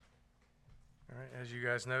All right, as you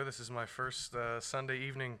guys know, this is my first Sunday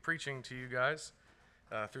evening preaching to you guys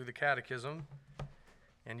through the Catechism.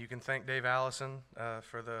 And you can thank Dave Allison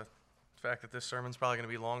for the fact that this sermon's probably going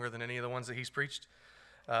to be longer than any of the ones that he's preached.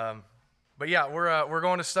 But yeah, we're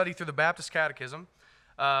going to study through the Baptist Catechism.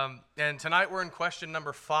 And tonight we're in question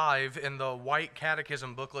number 5 in the white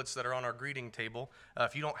catechism booklets that are on our greeting table.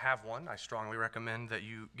 If you don't have one, I strongly recommend that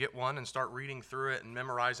you get one and start reading through it and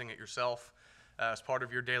memorizing it yourself as part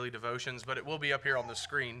of your daily devotions. But it will be up here on the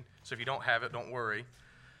screen, so if you don't have it, don't worry.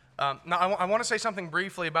 Now, I want to say something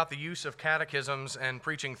briefly about the use of catechisms and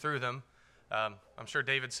preaching through them. I'm sure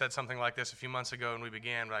David said something like this a few months ago when we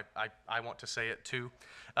began, but I want to say it too.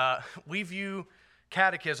 We view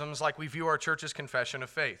catechisms like we view our church's confession of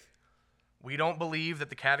faith. We don't believe that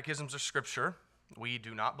the catechisms are scripture. We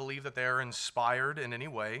do not believe that they are inspired in any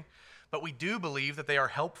way, but we do believe that they are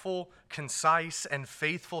helpful, concise, and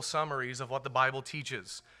faithful summaries of what the Bible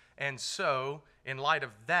teaches. And so, in light of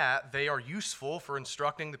that, they are useful for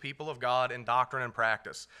instructing the people of God in doctrine and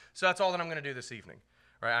practice. So that's all that I'm going to do this evening.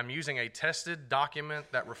 Right, I'm using a tested document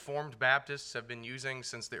that Reformed Baptists have been using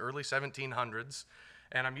since the early 1700s,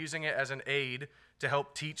 and I'm using it as an aid to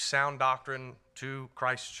help teach sound doctrine to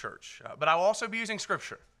Christ's church. But I'll also be using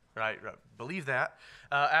Scripture, right? Believe that.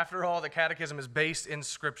 After all, the Catechism is based in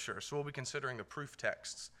Scripture, so we'll be considering the proof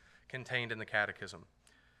texts contained in the Catechism.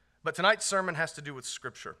 But tonight's sermon has to do with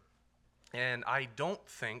Scripture, and I don't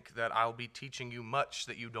think that I'll be teaching you much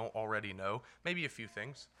that you don't already know, maybe a few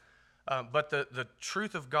things. But the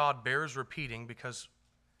truth of God bears repeating because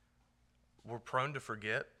we're prone to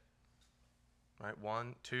forget. Right?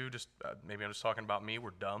 1, 2, maybe I'm just talking about me. We're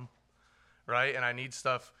dumb, right? And I need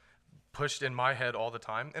stuff pushed in my head all the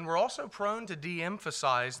time. And we're also prone to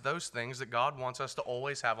de-emphasize those things that God wants us to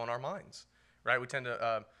always have on our minds, right? We tend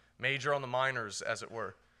to major on the minors, as it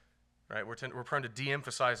were, right? We're prone to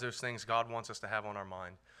de-emphasize those things God wants us to have on our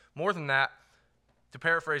mind. More than that, to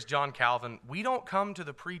paraphrase John Calvin, we don't come to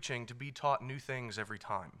the preaching to be taught new things every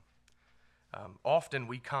time. Often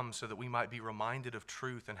we come so that we might be reminded of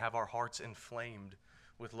truth and have our hearts inflamed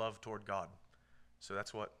with love toward God. So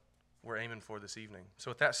that's what we're aiming for this evening.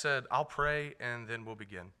 So with that said, I'll pray and then we'll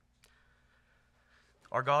begin.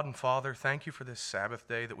 Our God and Father, thank you for this Sabbath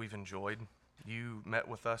day that we've enjoyed. You met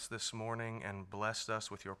with us this morning and blessed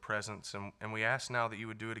us with your presence, and we ask now that you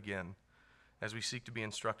would do it again as we seek to be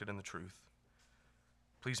instructed in the truth.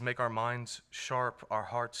 Please make our minds sharp, our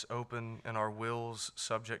hearts open, and our wills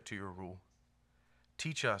subject to your rule.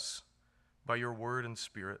 Teach us by your word and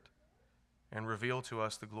spirit, and reveal to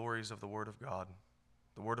us the glories of the word of God,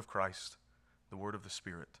 the word of Christ, the word of the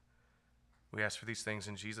Spirit. We ask for these things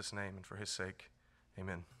in Jesus' name and for his sake.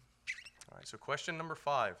 Amen. All right, so question number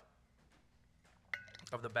 5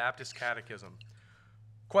 of the Baptist Catechism.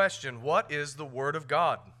 Question: what is the word of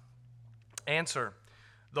God? Answer: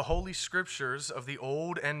 the Holy Scriptures of the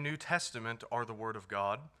Old and New Testament are the Word of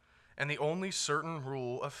God, and the only certain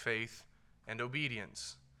rule of faith and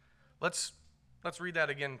obedience. Let's read that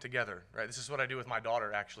again together, right? This is what I do with my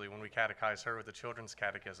daughter, actually, when we catechize her with the Children's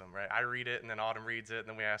Catechism, right? I read it, and then Autumn reads it, and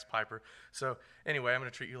then we ask Piper. So anyway, I'm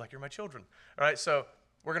going to treat you like you're my children. All right, so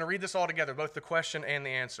we're going to read this all together, both the question and the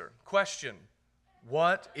answer. Question: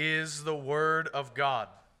 what is the Word of God?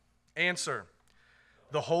 Answer: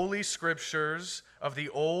 the Holy Scriptures of the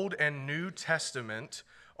Old and New Testament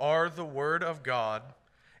are the Word of God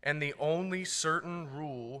and the only certain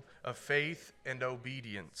rule of faith and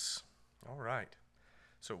obedience. All right.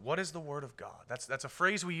 So what is the Word of God? That's a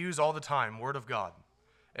phrase we use all the time, Word of God.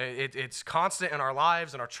 It's constant in our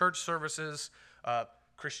lives, in our church services,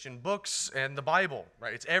 Christian books, and the Bible,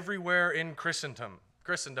 right? It's everywhere in Christendom.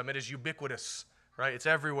 It is ubiquitous, right? It's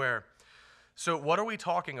everywhere. So what are we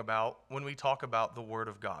talking about when we talk about the Word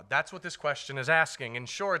of God? That's what this question is asking. And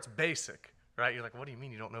sure, it's basic, right? You're like, what do you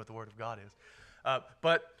mean you don't know what the Word of God is?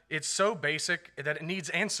 But it's so basic that it needs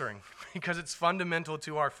answering because it's fundamental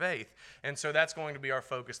to our faith. And so that's going to be our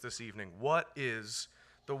focus this evening. What is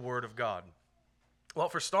the Word of God? Well,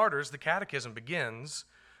 for starters, the Catechism begins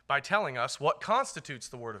by telling us what constitutes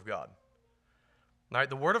the Word of God. All right,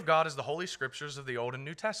 the Word of God is the Holy Scriptures of the Old and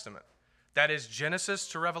New Testament. That is Genesis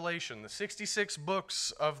to Revelation, the 66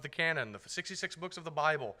 books of the canon, the 66 books of the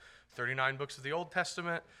Bible, 39 books of the Old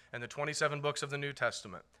Testament, and the 27 books of the New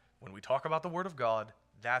Testament. When we talk about the Word of God,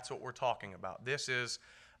 that's what we're talking about. This is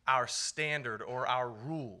our standard or our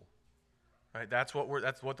rule, right? That's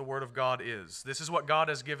what the Word of God is. This is what God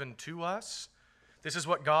has given to us. This is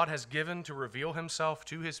what God has given to reveal himself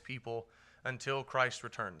to his people until Christ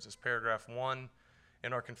returns. As paragraph 1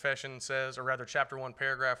 in our confession says, or rather chapter 1,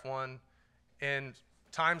 paragraph 1, and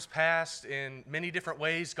times past, in many different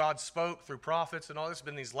ways, God spoke through prophets and all this.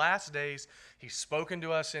 But in these last days, he's spoken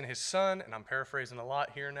to us in his Son, and I'm paraphrasing a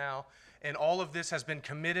lot here now. And all of this has been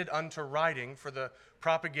committed unto writing for the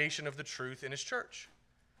propagation of the truth in his church.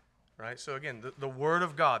 Right? So again, the Word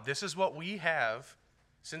of God, this is what we have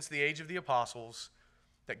since the age of the apostles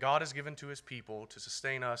that God has given to his people to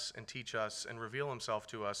sustain us and teach us and reveal himself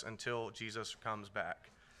to us until Jesus comes back.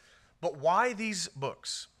 But why these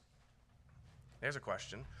books? There's a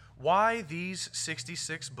question. Why these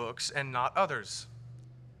 66 books and not others?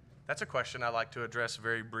 That's a question I like to address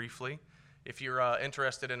very briefly. If you're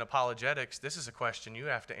interested in apologetics, this is a question you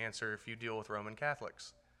have to answer if you deal with Roman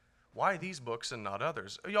Catholics. Why these books and not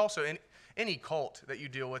others? You also, in any cult that you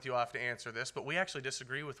deal with, you'll have to answer this, but we actually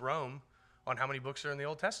disagree with Rome on how many books are in the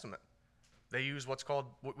Old Testament. They use what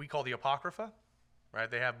we call the Apocrypha, right?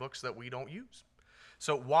 They have books that we don't use.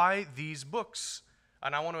 So why these books?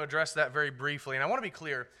 And I want to address that very briefly. And I want to be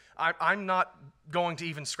clear, I'm not going to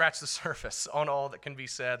even scratch the surface on all that can be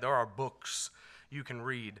said. There are books you can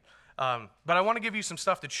read. But I want to give you some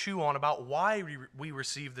stuff to chew on about why we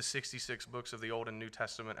receive the 66 books of the Old and New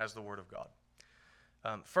Testament as the Word of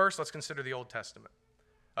God. First, let's consider the Old Testament.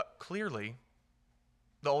 Clearly,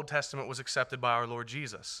 the Old Testament was accepted by our Lord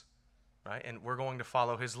Jesus, right? And we're going to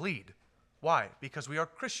follow his lead. Why? Because we are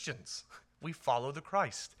Christians. We follow the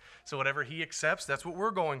Christ. So whatever he accepts, that's what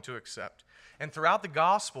we're going to accept. And throughout the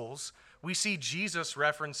Gospels, we see Jesus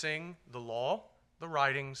referencing the law, the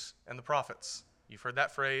writings, and the prophets. You've heard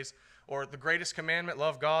that phrase. Or the greatest commandment,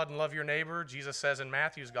 love God and love your neighbor. Jesus says in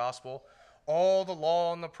Matthew's Gospel, all the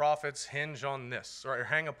law and the prophets hinge on this, or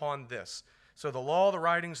hang upon this. So the law, the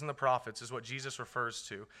writings, and the prophets is what Jesus refers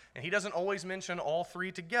to. And he doesn't always mention all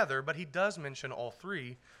three together, but he does mention all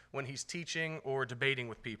three when he's teaching or debating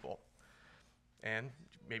with people. And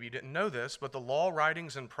maybe you didn't know this, but the law,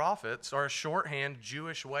 writings, and prophets are a shorthand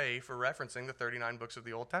Jewish way for referencing the 39 books of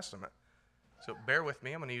the Old Testament. So bear with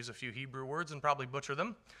me. I'm going to use a few Hebrew words and probably butcher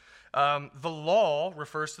them. The law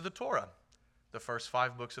refers to the Torah, the first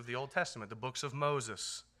 5 books of the Old Testament, the books of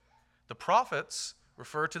Moses. The prophets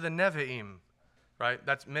refer to the Nevi'im, right?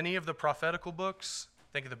 That's many of the prophetical books.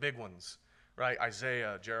 Think of the big ones, right?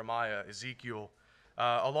 Isaiah, Jeremiah, Ezekiel,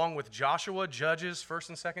 along with Joshua, Judges, 1st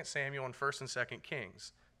and 2nd Samuel, and 1st and 2nd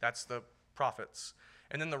Kings. That's the prophets.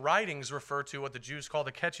 And then the writings refer to what the Jews call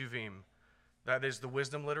the Ketuvim. That is the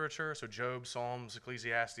wisdom literature, so Job, Psalms,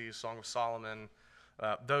 Ecclesiastes, Song of Solomon,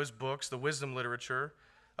 those books, the wisdom literature,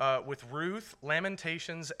 with Ruth,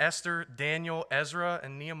 Lamentations, Esther, Daniel, Ezra,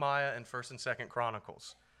 and Nehemiah, and 1st and 2nd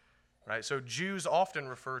Chronicles. Right? So Jews often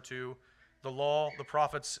refer to the law, the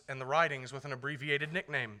prophets, and the writings with an abbreviated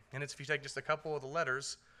nickname. And it's if you take just a couple of the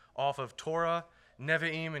letters off of Torah,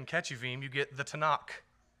 Nevi'im, and Ketuvim, you get the Tanakh.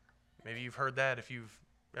 Maybe you've heard that if you've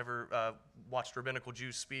ever watched rabbinical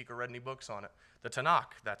Jews speak or read any books on it. The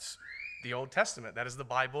Tanakh, that's the Old Testament. That is the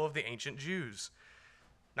Bible of the ancient Jews.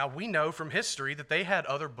 Now, we know from history that they had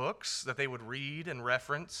other books that they would read and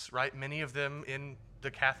reference, right? Many of them in the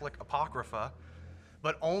Catholic Apocrypha.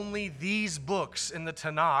 But only these books in the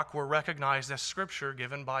Tanakh were recognized as scripture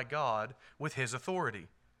given by God with his authority.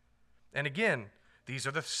 And again, these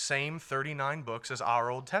are the same 39 books as our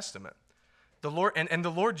Old Testament. The Lord and the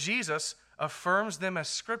Lord Jesus affirms them as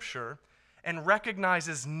scripture and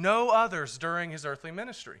recognizes no others during his earthly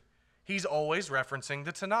ministry. He's always referencing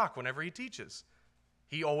the Tanakh whenever he teaches.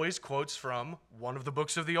 He always quotes from one of the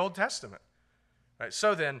books of the Old Testament. Right?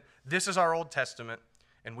 So then, this is our Old Testament,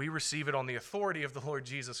 and we receive it on the authority of the Lord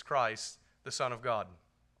Jesus Christ, the Son of God.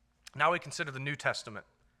 Now we consider the New Testament.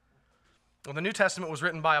 Well, the New Testament was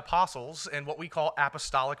written by apostles and what we call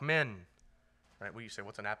apostolic men. Right? Well, you say,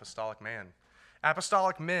 what's an apostolic man?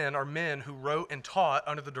 Apostolic men are men who wrote and taught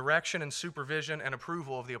under the direction and supervision and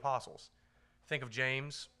approval of the apostles. Think of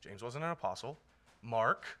James. James wasn't an apostle.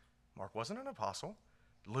 Mark wasn't an apostle.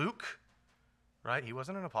 Luke, right? He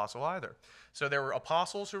wasn't an apostle either. So there were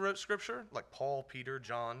apostles who wrote scripture, like Paul, Peter,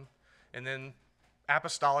 John, and then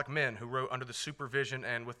apostolic men who wrote under the supervision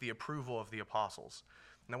and with the approval of the apostles.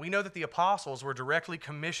 Now we know that the apostles were directly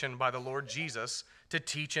commissioned by the Lord Jesus to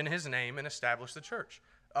teach in his name and establish the church.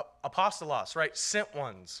 Apostolos, right? Sent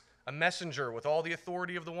ones, a messenger with all the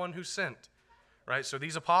authority of the one who sent. Right? So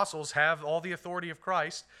these apostles have all the authority of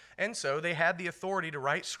Christ, and so they had the authority to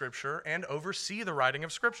write Scripture and oversee the writing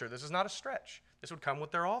of Scripture. This is not a stretch. This would come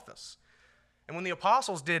with their office. And when the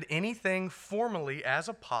apostles did anything formally as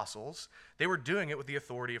apostles, they were doing it with the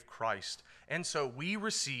authority of Christ. And so we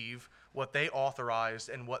receive what they authorized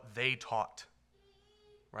and what they taught.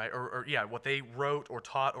 Right? Or what they wrote or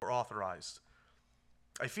taught or authorized.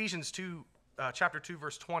 Ephesians 2, chapter 2,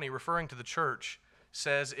 verse 20, referring to the church,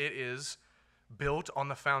 says it is built on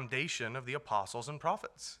the foundation of the apostles and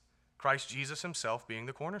prophets, Christ Jesus himself being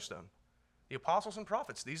the cornerstone. The apostles and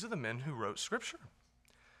prophets, these are the men who wrote Scripture.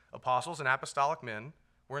 Apostles and apostolic men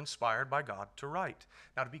were inspired by God to write.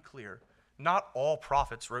 Now, to be clear, not all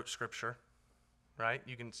prophets wrote Scripture, right?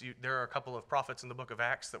 You can see there are a couple of prophets in the book of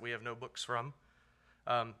Acts that we have no books from.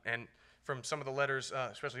 And from some of the letters,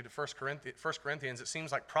 especially to 1 Corinthians, it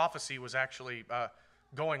seems like prophecy was actually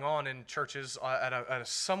going on in churches at a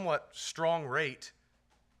somewhat strong rate,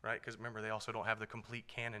 right? Because remember, they also don't have the complete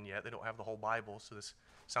canon yet. They don't have the whole Bible, so this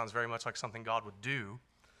sounds very much like something God would do.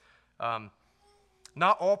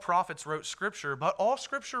 Not all prophets wrote Scripture, but all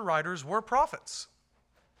Scripture writers were prophets.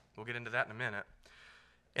 We'll get into that in a minute.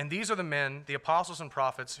 And these are the men, the apostles and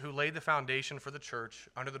prophets, who laid the foundation for the church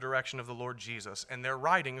under the direction of the Lord Jesus, and their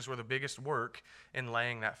writings were the biggest work in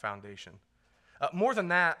laying that foundation. More than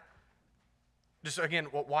that, just again,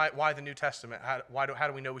 why the New Testament? How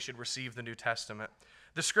do we know we should receive the New Testament?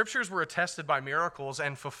 The Scriptures were attested by miracles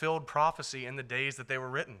and fulfilled prophecy in the days that they were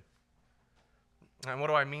written. And what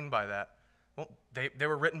do I mean by that? Well, they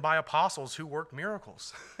were written by apostles who worked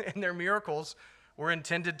miracles, and their miracles were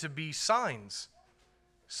intended to be signs.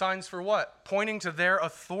 Signs for what? Pointing to their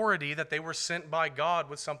authority that they were sent by God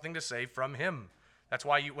with something to say from him. That's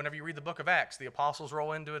why whenever you read the book of Acts, the apostles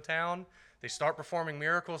roll into a town, they start performing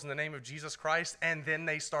miracles in the name of Jesus Christ, and then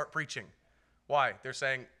they start preaching. Why? They're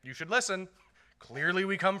saying, you should listen. Clearly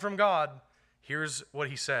we come from God. Here's what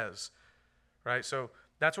he says. Right? So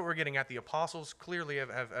that's what we're getting at. The apostles clearly have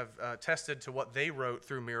attested to what they wrote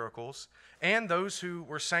through miracles, and those who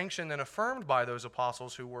were sanctioned and affirmed by those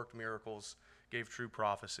apostles who worked miracles gave true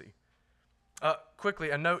prophecy.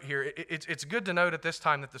 Quickly, a note here. It's good to note at this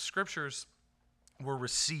time that the Scriptures were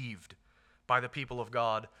received by the people of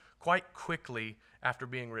God quite quickly after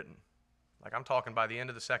being written. Like, I'm talking by the end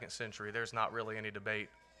of the 2nd century, there's not really any debate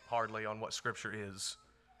hardly on what Scripture is.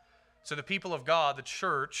 So the people of God, the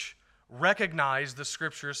church, recognized the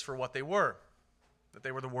Scriptures for what they were, that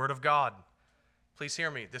they were the Word of God. Please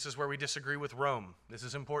hear me. This is where we disagree with Rome. This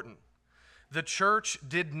is important. The church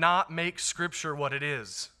did not make Scripture what it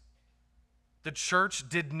is. The church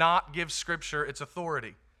did not give Scripture its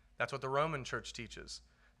authority. That's what the Roman church teaches.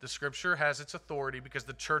 The Scripture has its authority because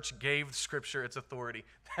the church gave Scripture its authority.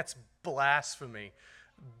 That's blasphemy.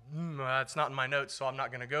 It's not in my notes, so I'm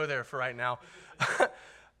not going to go there for right now.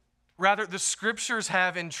 Rather, the Scriptures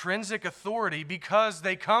have intrinsic authority because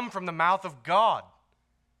they come from the mouth of God.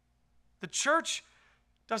 The church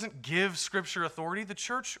doesn't give Scripture authority. The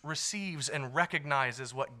church receives and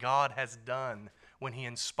recognizes what God has done when he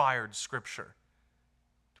inspired Scripture.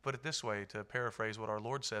 To put it this way, to paraphrase what our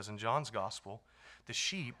Lord says in John's Gospel, the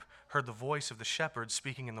sheep heard the voice of the shepherd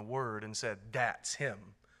speaking in the Word and said, "That's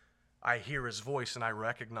him. I hear his voice and I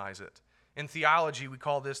recognize it." In theology, we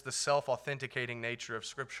call this the self-authenticating nature of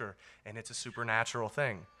Scripture, and it's a supernatural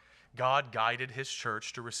thing. God guided his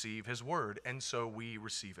church to receive his Word, and so we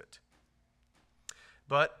receive it.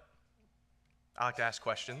 But I like to ask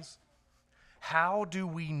questions. How do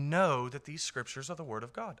we know that these Scriptures are the Word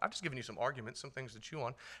of God? I've just given you some arguments, some things to chew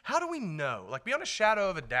on. How do we know? Like, beyond a shadow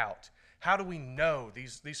of a doubt, how do we know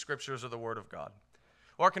these Scriptures are the Word of God?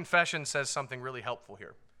 Well, our confession says something really helpful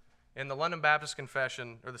here. In the London Baptist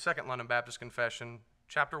Confession, or the Second London Baptist Confession,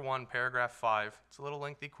 chapter 1, paragraph 5, it's a little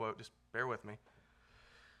lengthy quote, just bear with me.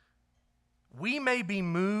 We may be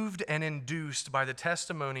moved and induced by the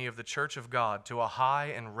testimony of the Church of God to a high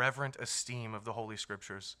and reverent esteem of the Holy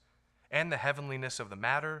Scriptures, and the heavenliness of the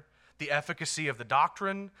matter, the efficacy of the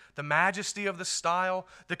doctrine, the majesty of the style,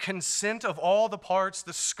 the consent of all the parts,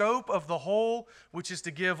 the scope of the whole, which is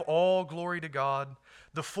to give all glory to God,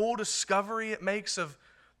 the full discovery it makes of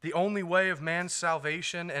the only way of man's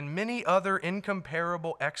salvation, and many other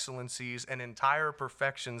incomparable excellencies and entire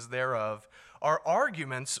perfections thereof, are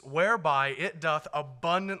arguments whereby it doth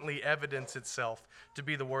abundantly evidence itself to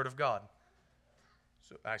be the Word of God.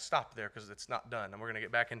 So I stopped there because it's not done, and we're going to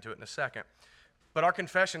get back into it in a second. But our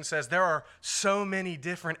confession says there are so many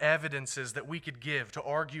different evidences that we could give to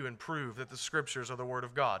argue and prove that the Scriptures are the Word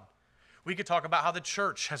of God. We could talk about how the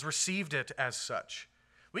church has received it as such.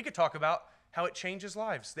 We could talk about how it changes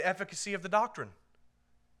lives, the efficacy of the doctrine,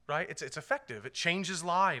 right? It's effective. It changes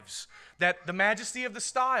lives. That the majesty of the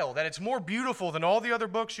style, that it's more beautiful than all the other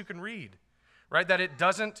books you can read, right? That it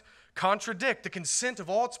doesn't contradict the consent of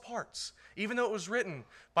all its parts, even though it was written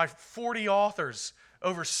by 40 authors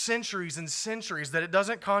over centuries and centuries, that it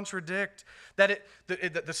doesn't contradict, that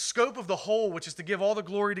the scope of the whole, which is to give all the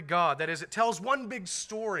glory to God, that is, it tells one big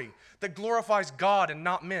story that glorifies God and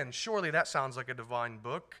not men. Surely that sounds like a divine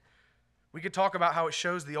book. We could talk about how it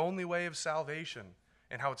shows the only way of salvation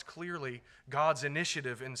and how it's clearly God's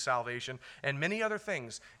initiative in salvation and many other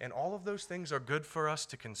things. And all of those things are good for us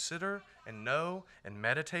to consider and know and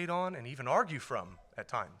meditate on and even argue from at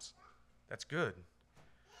times. That's good.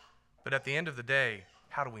 But at the end of the day,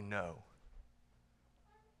 how do we know?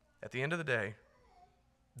 At the end of the day,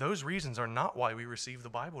 those reasons are not why we receive the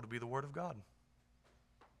Bible to be the Word of God.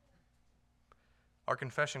 Our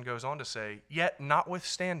confession goes on to say, yet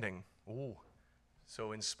notwithstanding. Ooh.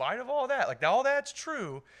 So in spite of all that, like all that's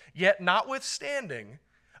true, yet notwithstanding,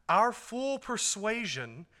 our full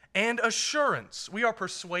persuasion and assurance, we are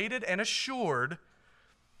persuaded and assured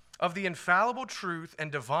of the infallible truth and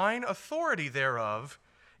divine authority thereof,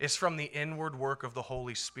 is from the inward work of the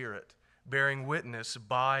Holy Spirit, bearing witness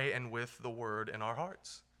by and with the Word in our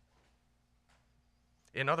hearts.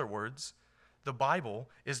 In other words, the Bible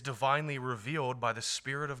is divinely revealed by the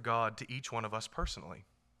Spirit of God to each one of us personally.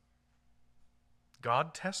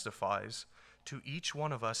 God testifies to each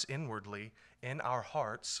one of us inwardly in our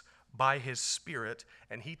hearts by His Spirit,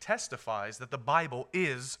 and He testifies that the Bible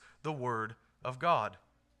is the Word of God.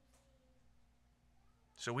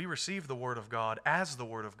 So we receive the Word of God as the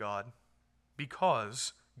Word of God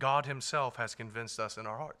because God Himself has convinced us in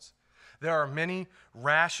our hearts. There are many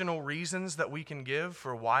rational reasons that we can give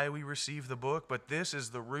for why we receive the book, but this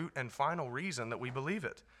is the root and final reason that we believe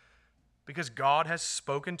it. Because God has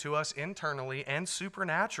spoken to us internally and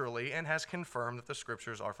supernaturally and has confirmed that the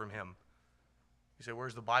Scriptures are from Him. You say,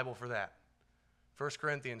 where's the Bible for that? 1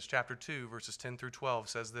 Corinthians chapter 2, verses 10 through 12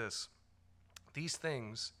 says this, These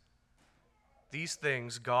things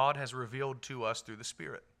God has revealed to us through the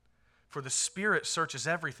Spirit. For the Spirit searches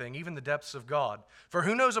everything, even the depths of God. For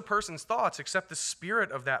who knows a person's thoughts except the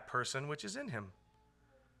spirit of that person which is in him?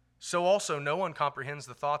 So also no one comprehends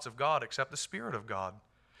the thoughts of God except the Spirit of God.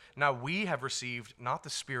 Now we have received not the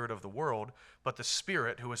spirit of the world, but the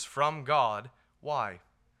Spirit who is from God. Why?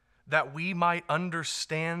 That we might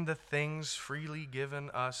understand the things freely given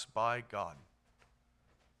us by God.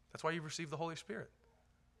 That's why you've received the Holy Spirit.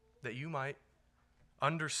 That you might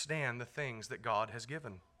understand the things that God has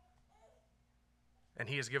given. And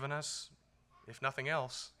He has given us, if nothing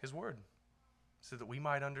else, His Word, so that we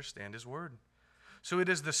might understand His Word. So it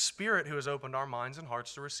is the Spirit who has opened our minds and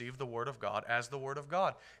hearts to receive the Word of God as the Word of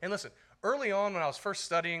God. And listen, early on when I was first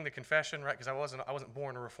studying the confession, right, because I wasn't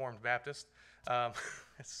born a Reformed Baptist,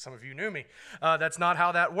 some of you knew me, that's not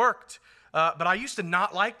how that worked. But I used to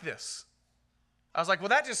not like this. I was like, well,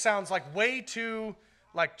 that just sounds like way too,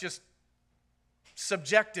 like just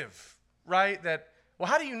subjective, right? That, well,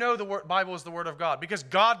 how do you know the Bible is the Word of God? Because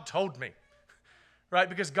God told me, right?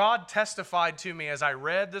 Because God testified to me as I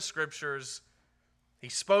read the Scriptures. He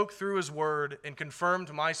spoke through His Word and confirmed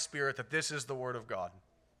to my spirit that this is the Word of God.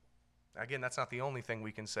 Again, that's not the only thing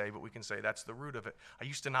we can say, but we can say that's the root of it. I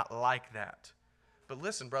used to not like that. But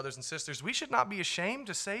listen, brothers and sisters, we should not be ashamed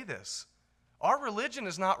to say this. Our religion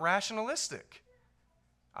is not rationalistic.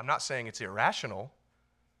 I'm not saying it's irrational,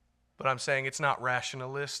 but I'm saying it's not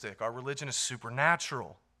rationalistic. Our religion is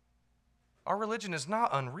supernatural. Our religion is not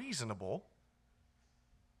unreasonable,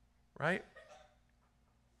 right?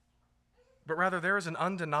 But rather there is an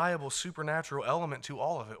undeniable supernatural element to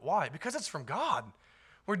all of it. Why? Because it's from God.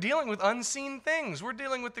 We're dealing with unseen things. We're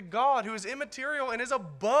dealing with the God who is immaterial and is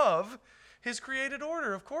above His created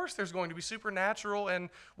order. Of course, there's going to be supernatural and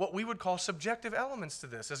what we would call subjective elements to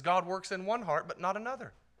this, as God works in one heart but not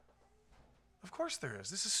another. Of course there is.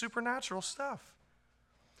 This is supernatural stuff.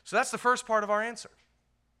 So that's the first part of our answer.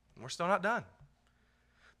 And we're still not done.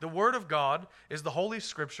 The Word of God is the Holy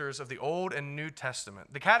Scriptures of the Old and New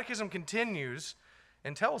Testament. The Catechism continues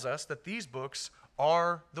and tells us that these books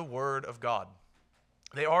are the Word of God.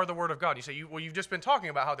 They are the Word of God. You say, well, you've just been talking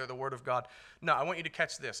about how they're the Word of God. No, I want you to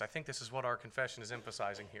catch this. I think this is what our confession is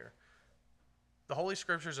emphasizing here. The Holy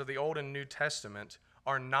Scriptures of the Old and New Testament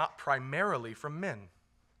are not primarily from men.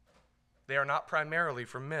 They are not primarily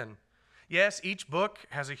from men. Yes, each book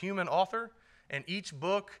has a human author, and each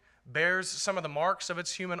book bears some of the marks of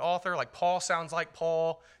its human author. Like Paul sounds like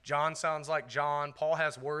Paul, John sounds like John. Paul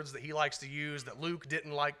has words that he likes to use that Luke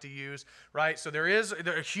didn't like to use, right? So there is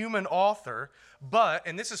a human author, but,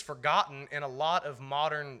 and this is forgotten in a lot of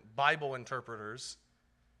modern Bible interpreters,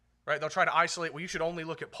 right? They'll try to isolate, well, you should only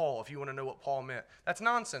look at Paul if you want to know what Paul meant. That's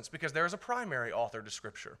nonsense, because there is a primary author to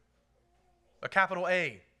Scripture, a capital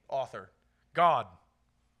A author, God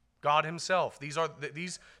Himself.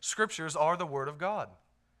 These Scriptures are the Word of God.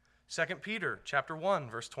 2 Peter chapter 1,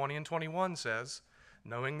 verse 20 and 21 says,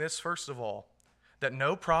 knowing this first of all, that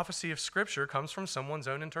no prophecy of Scripture comes from someone's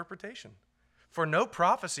own interpretation. For no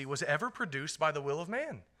prophecy was ever produced by the will of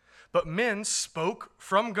man, but men spoke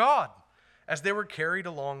from God as they were carried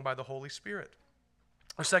along by the Holy Spirit.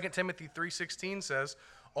 Or 2 Timothy 3:16 says,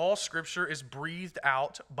 all Scripture is breathed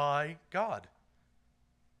out by God.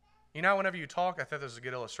 You know, whenever you talk, I thought there was a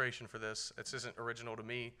good illustration for this. This isn't original to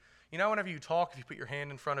me. You know, whenever you talk, if you put your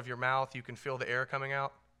hand in front of your mouth, you can feel the air coming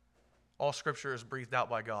out. All Scripture is breathed out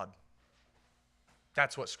by God.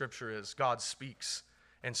 That's what Scripture is. God speaks,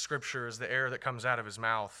 and Scripture is the air that comes out of his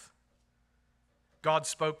mouth. God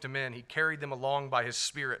spoke to men. He carried them along by his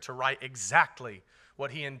Spirit to write exactly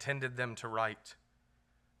what he intended them to write.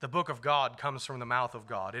 The book of God comes from the mouth of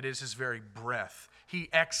God. It is his very breath. He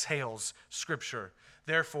exhales Scripture.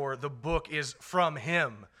 Therefore, the book is from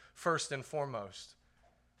him, first and foremost.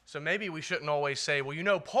 So maybe we shouldn't always say, well, you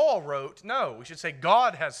know, Paul wrote. No, we should say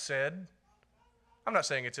God has said. I'm not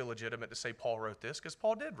saying it's illegitimate to say Paul wrote this, because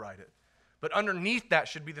Paul did write it. But underneath that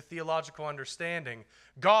should be the theological understanding.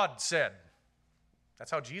 God said. That's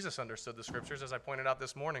how Jesus understood the Scriptures, as I pointed out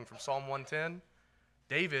this morning from Psalm 110.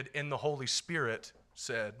 David, in the Holy Spirit,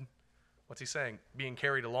 said, what's he saying? Being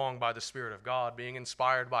carried along by the Spirit of God, being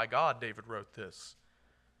inspired by God, David wrote this.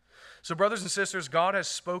 So brothers and sisters, God has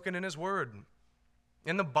spoken in his word.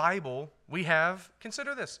 In the Bible, we have,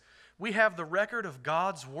 consider this, we have the record of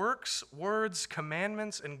God's works, words,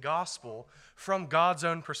 commandments, and gospel from God's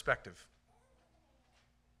own perspective.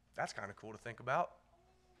 That's kind of cool to think about.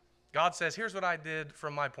 God says, here's what I did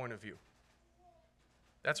from my point of view.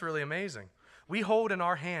 That's really amazing. We hold in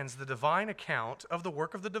our hands the divine account of the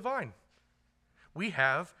work of the divine. We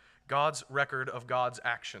have God's record of God's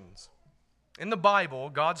actions. In the Bible,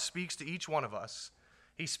 God speaks to each one of us.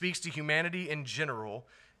 He speaks to humanity in general,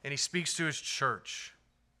 and he speaks to his church.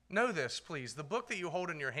 Know this, please. The book that you hold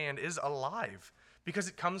in your hand is alive because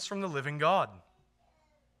it comes from the living God.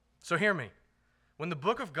 So hear me. When the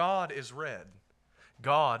book of God is read,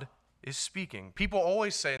 God is speaking. People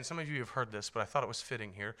always say, and some of you have heard this, but I thought it was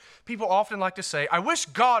fitting here. People often like to say, I wish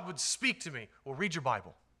God would speak to me. Well, read your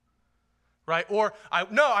Bible. Right? Or, I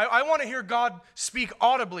want to hear God speak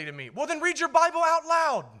audibly to me. Well, then read your Bible out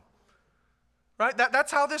loud. Right?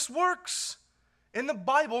 That's how this works. In the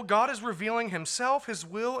Bible, God is revealing himself, his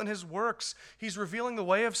will, and his works. He's revealing the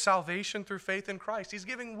way of salvation through faith in Christ. He's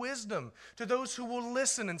giving wisdom to those who will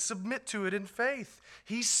listen and submit to it in faith.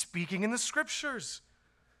 He's speaking in the Scriptures.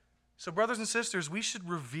 So brothers and sisters, we should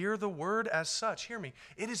revere the word as such. Hear me.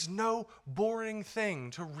 It is no boring thing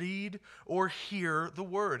to read or hear the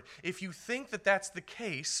word. If you think that that's the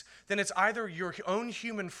case, then it's either your own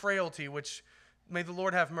human frailty, which may the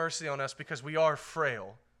Lord have mercy on us because we are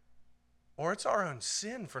frail, or it's our own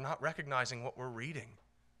sin for not recognizing what we're reading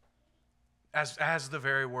as the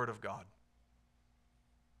very word of God.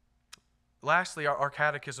 Lastly, our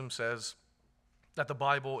catechism says that the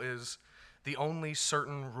Bible is the only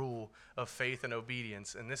certain rule of faith and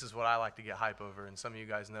obedience. And this is what I like to get hype over, and some of you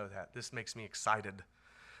guys know that. This makes me excited.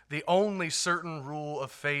 The only certain rule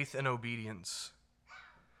of faith and obedience.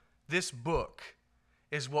 This book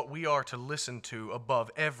is what we are to listen to above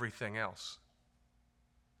everything else.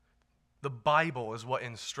 The Bible is what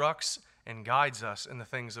instructs and guides us in the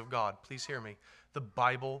things of God. Please hear me. The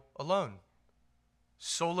Bible alone.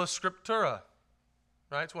 Sola Scriptura.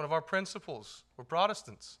 Right? It's one of our principles. We're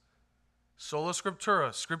Protestants. Sola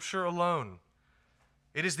Scriptura, Scripture alone.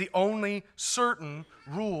 It is the only certain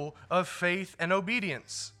rule of faith and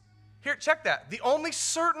obedience. Here, check that. The only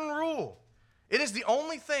certain rule. It is the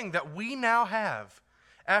only thing that we now have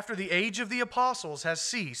after the age of the apostles has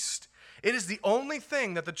ceased. It is the only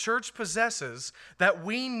thing that the church possesses that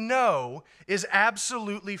we know is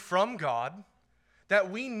absolutely from God, that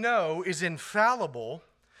we know is infallible,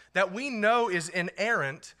 that we know is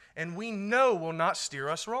inerrant, and we know will not steer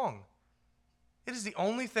us wrong. It is the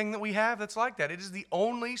only thing that we have that's like that. It is the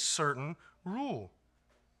only certain rule.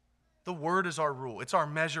 The Word is our rule. It's our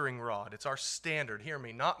measuring rod. It's our standard. Hear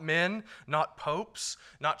me. Not men, not popes,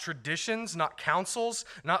 not traditions, not councils,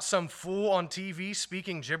 not some fool on TV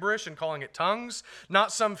speaking gibberish and calling it tongues,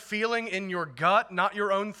 not some feeling in your gut, not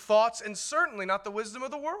your own thoughts, and certainly not the wisdom of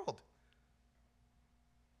the world.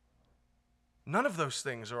 None of those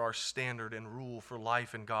things are our standard and rule for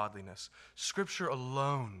life and godliness. Scripture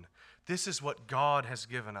alone. This is what God has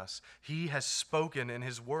given us. He has spoken in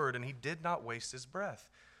his word, and he did not waste his breath.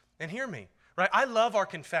 And hear me, right? I love our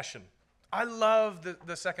confession. I love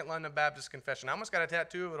the Second London Baptist Confession. I almost got a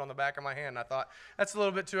tattoo of it on the back of my hand, and I thought, that's a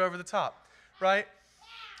little bit too over the top, right?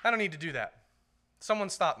 I don't need to do that. Someone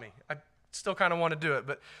stop me. I still kind of want to do it,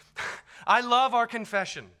 but I love our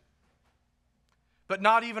confession. But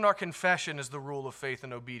not even our confession is the rule of faith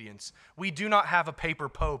and obedience. We do not have a paper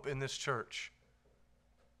pope in this church.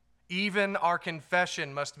 Even our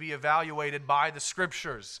confession must be evaluated by the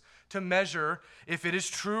Scriptures to measure if it is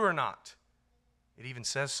true or not. It even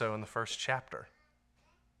says so in the first chapter.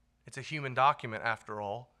 It's a human document after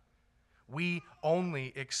all. We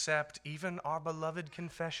only accept even our beloved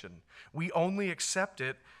confession. We only accept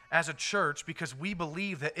it as a church because we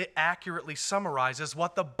believe that it accurately summarizes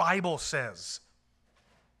what the Bible says.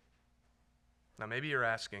 Now, maybe you're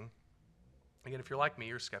asking, again, if you're like me,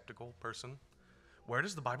 you're a skeptical person, where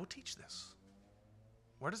does the Bible teach this?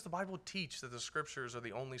 Where does the Bible teach that the Scriptures are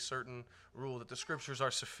the only certain rule, that the Scriptures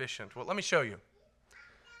are sufficient? Well, let me show you.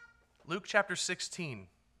 Luke chapter 16.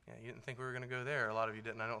 Yeah, you didn't think we were going to go there. A lot of you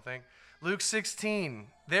didn't, I don't think. Luke 16.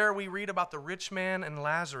 There we read about the rich man and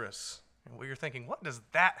Lazarus. And well, you're thinking, what does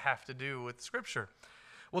that have to do with Scripture?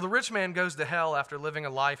 Well, the rich man goes to hell after living a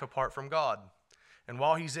life apart from God. And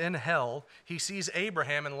while he's in hell, he sees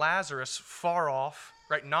Abraham and Lazarus far off,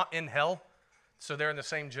 right? Not in hell. So they're in the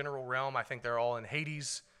same general realm. I think they're all in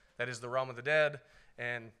Hades. That is the realm of the dead.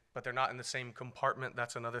 But they're not in the same compartment.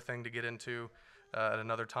 That's another thing to get into at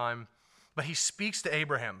another time. But he speaks to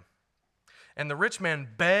Abraham. And the rich man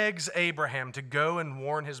begs Abraham to go and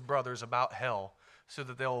warn his brothers about hell so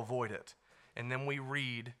that they'll avoid it. And then we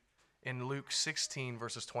read in Luke 16,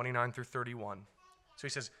 verses 29 through 31. So he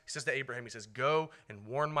says to Abraham, he says, go and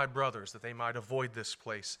warn my brothers that they might avoid this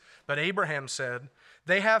place. But Abraham said,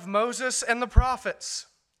 they have Moses and the prophets.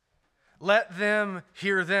 Let them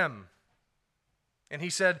hear them. And he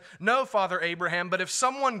said, no, Father Abraham, but if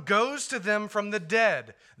someone goes to them from the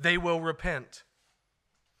dead, they will repent.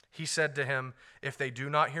 He said to him, if they do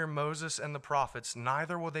not hear Moses and the prophets,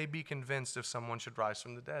 neither will they be convinced if someone should rise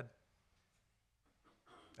from the dead.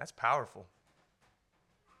 That's powerful.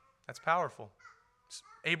 That's powerful.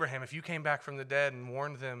 Abraham, if you came back from the dead and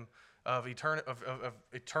warned them of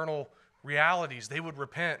eternal realities, they would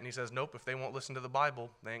repent. And he says, nope, if they won't listen to the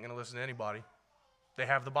Bible, they ain't going to listen to anybody. They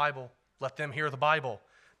have the Bible. Let them hear the Bible.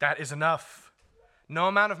 That is enough. No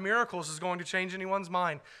amount of miracles is going to change anyone's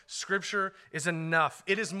mind. Scripture is enough.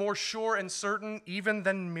 It is more sure and certain even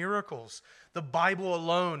than miracles. The Bible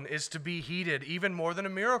alone is to be heeded even more than a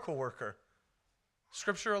miracle worker.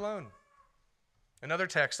 Scripture alone. Another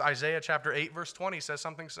text, Isaiah chapter 8, verse 20, says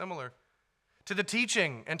something similar. To the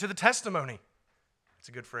teaching and to the testimony. It's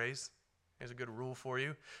a good phrase. Here's a good rule for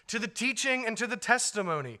you. To the teaching and to the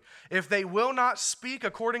testimony. If they will not speak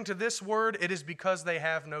according to this word, it is because they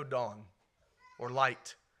have no dawn or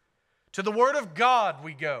light. To the word of God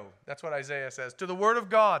we go. That's what Isaiah says. To the word of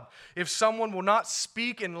God. If someone will not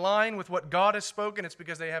speak in line with what God has spoken, it's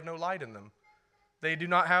because they have no light in them. They do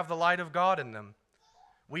not have the light of God in them.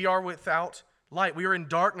 We are without light. We are in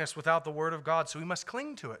darkness without the word of God, so we must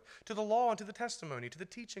cling to it, to the law and to the testimony, to the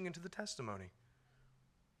teaching and to the testimony.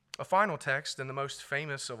 A final text, and the most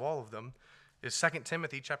famous of all of them, is 2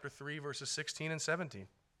 Timothy chapter 3, verses 16 and 17.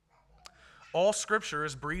 All Scripture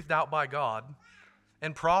is breathed out by God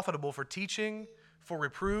and profitable for teaching, for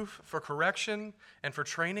reproof, for correction, and for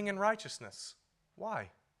training in righteousness.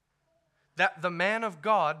 Why? That the man of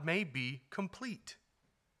God may be complete.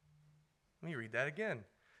 Let me read that again.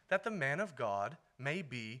 That the man of God may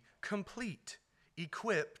be complete,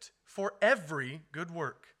 equipped for every good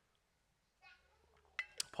work.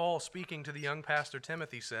 Paul, speaking to the young pastor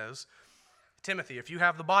Timothy, says, Timothy, if you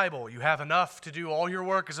have the Bible, you have enough to do all your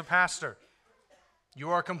work as a pastor. You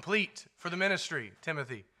are complete for the ministry,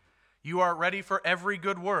 Timothy. You are ready for every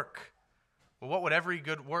good work. Well, what would every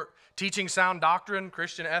good work? Teaching sound doctrine,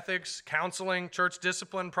 Christian ethics, counseling, church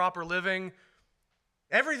discipline, proper living.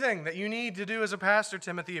 Everything that you need to do as a pastor,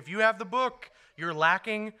 Timothy. If you have the book, you're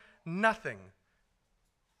lacking nothing.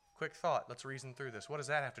 Quick thought. Let's reason through this. What does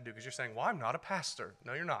that have to do? Because you're saying, well, I'm not a pastor.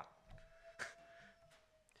 No, you're not.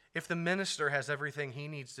 If the minister has everything he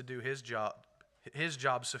needs to do his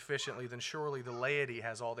job sufficiently, then surely the laity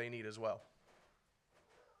has all they need as well.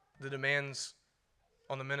 The demands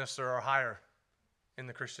on the minister are higher in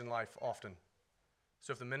the Christian life often.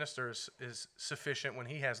 So if the minister is sufficient when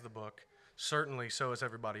he has the book, certainly so is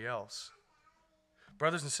everybody else.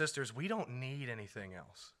 Brothers and sisters, we don't need anything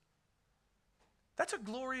else. That's a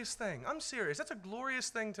glorious thing. I'm serious. That's a glorious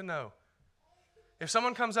thing to know. If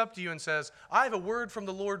someone comes up to you and says, I have a word from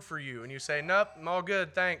the Lord for you, and you say, nope, I'm all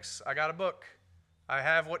good, thanks. I got a book. I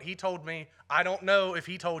have what he told me. I don't know if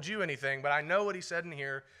he told you anything, but I know what he said in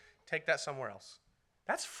here. Take that somewhere else.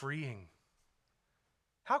 That's freeing.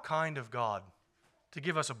 How kind of God to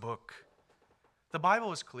give us a book. The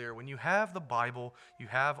Bible is clear. When you have the Bible, you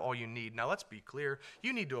have all you need. Now let's be clear.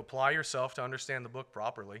 You need to apply yourself to understand the book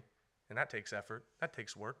properly. And that takes effort. That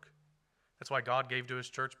takes work. That's why God gave to his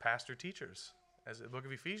church pastor teachers, as the book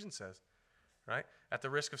of Ephesians says, right? At the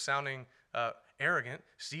risk of sounding arrogant,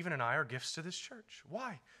 Stephen and I are gifts to this church.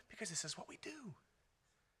 Why? Because this is what we do,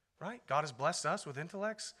 right? God has blessed us with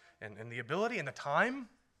intellects and the ability and the time.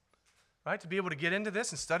 right? To be able to get into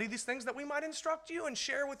this and study these things that we might instruct you and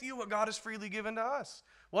share with you what God has freely given to us.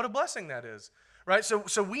 What a blessing that is, right?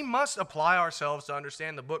 So we must apply ourselves to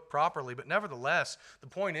understand the book properly, but nevertheless, the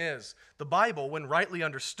point is, the Bible, when rightly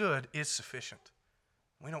understood, is sufficient.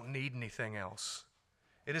 We don't need anything else.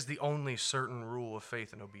 It is the only certain rule of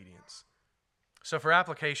faith and obedience. So for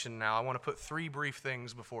application now, I want to put 3 brief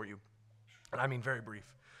things before you. And I mean very brief.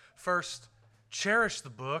 First, cherish the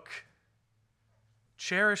book.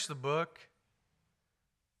 Cherish the book.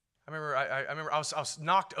 I remember I was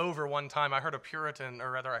knocked over one time. I heard a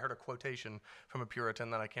quotation from a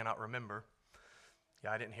Puritan that I cannot remember.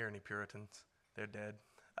 Yeah, I didn't hear any Puritans. They're dead.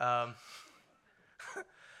 But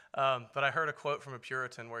I heard a quote from a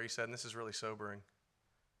Puritan where he said, and this is really sobering.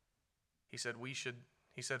 He said,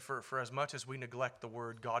 for as much as we neglect the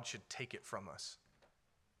word, God should take it from us.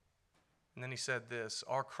 And then he said this,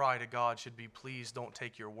 our cry to God should be, please don't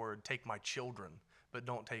take your word, take my children, but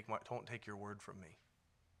don't take your word from me.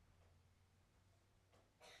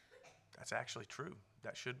 That's actually true.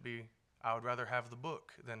 That should be, I would rather have the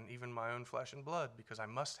book than even my own flesh and blood, because I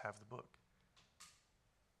must have the book.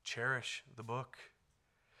 Cherish the book.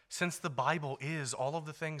 Since the Bible is all of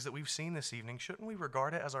the things that we've seen this evening, shouldn't we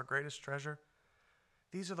regard it as our greatest treasure?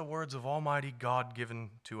 These are the words of Almighty God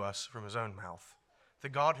given to us from his own mouth. The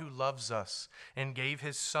God who loves us and gave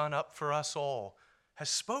his Son up for us all has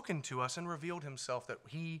spoken to us and revealed himself that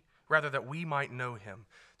we might know him.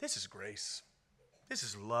 This is grace. This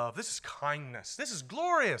is love. This is kindness. This is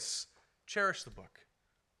glorious. Cherish the book.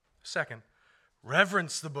 Second,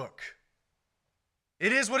 reverence the book.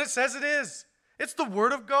 It is what it says it is. It's the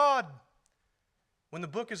Word of God. When the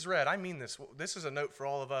book is read, I mean this. This is a note for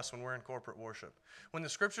all of us when we're in corporate worship. When the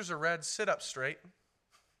scriptures are read, sit up straight.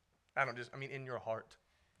 In your heart.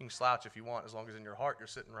 You can slouch if you want, as long as in your heart you're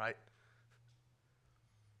sitting right.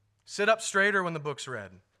 Sit up straighter when the book's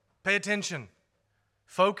read. Pay attention.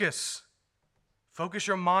 Focus. Focus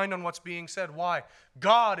your mind on what's being said. Why?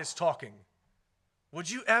 God is talking. Would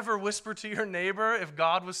you ever whisper to your neighbor if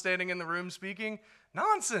God was standing in the room speaking?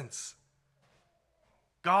 Nonsense.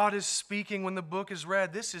 God is speaking when the book is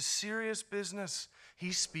read. This is serious business.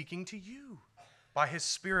 He's speaking to you by his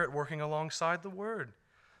Spirit working alongside the Word.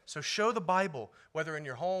 So show the Bible, whether in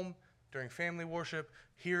your home, during family worship,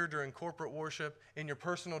 here during corporate worship, in your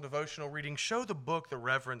personal devotional reading, show the book the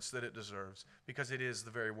reverence that it deserves, because it is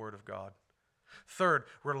the very Word of God. Third,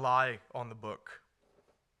 rely on the book.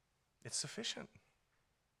 It's sufficient.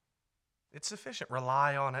 It's sufficient.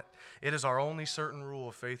 Rely on it. It is our only certain rule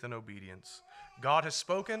of faith and obedience. God has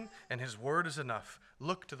spoken, and his word is enough.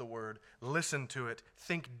 Look to the word, listen to it,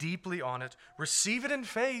 think deeply on it, receive it in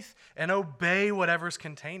faith, and obey whatever's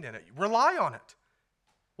contained in it. Rely on it.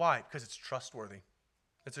 Why? Because it's trustworthy.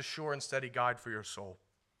 It's a sure and steady guide for your soul.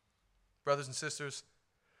 Brothers and sisters,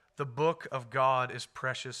 the book of God is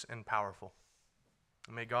precious and powerful.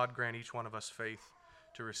 And may God grant each one of us faith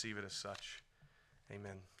to receive it as such.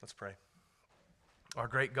 Amen. Let's pray. Our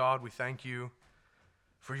great God, we thank you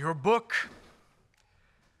for your book.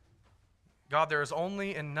 God, there is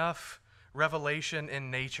only enough revelation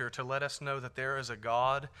in nature to let us know that there is a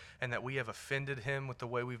God and that we have offended him with the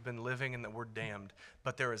way we've been living and that we're damned.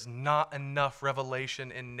 But there is not enough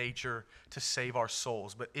revelation in nature to save our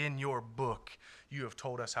souls. But in your book, you have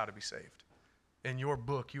told us how to be saved. In your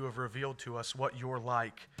book, you have revealed to us what you're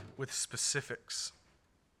like with specifics.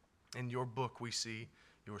 In your book, we see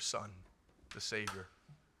your Son, the Savior.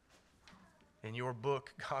 In your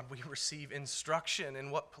book, God, we receive instruction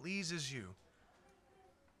in what pleases you.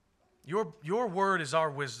 Your word is our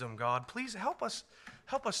wisdom, God. Please help us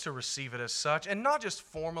to receive it as such, and not just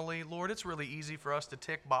formally. Lord, it's really easy for us to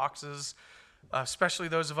tick boxes, especially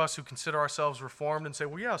those of us who consider ourselves Reformed and say,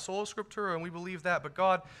 well, yeah, sola scriptura, and we believe that. But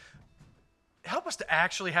God, help us to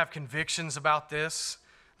actually have convictions about this,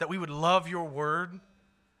 that we would love your word,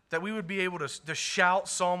 that we would be able to shout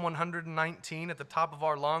Psalm 119 at the top of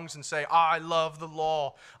our lungs and say, I love the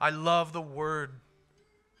law, I love the word.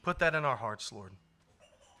 Put that in our hearts, Lord,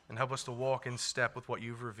 and help us to walk in step with what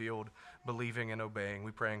you've revealed, believing and obeying.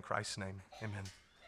 We pray in Christ's name. Amen.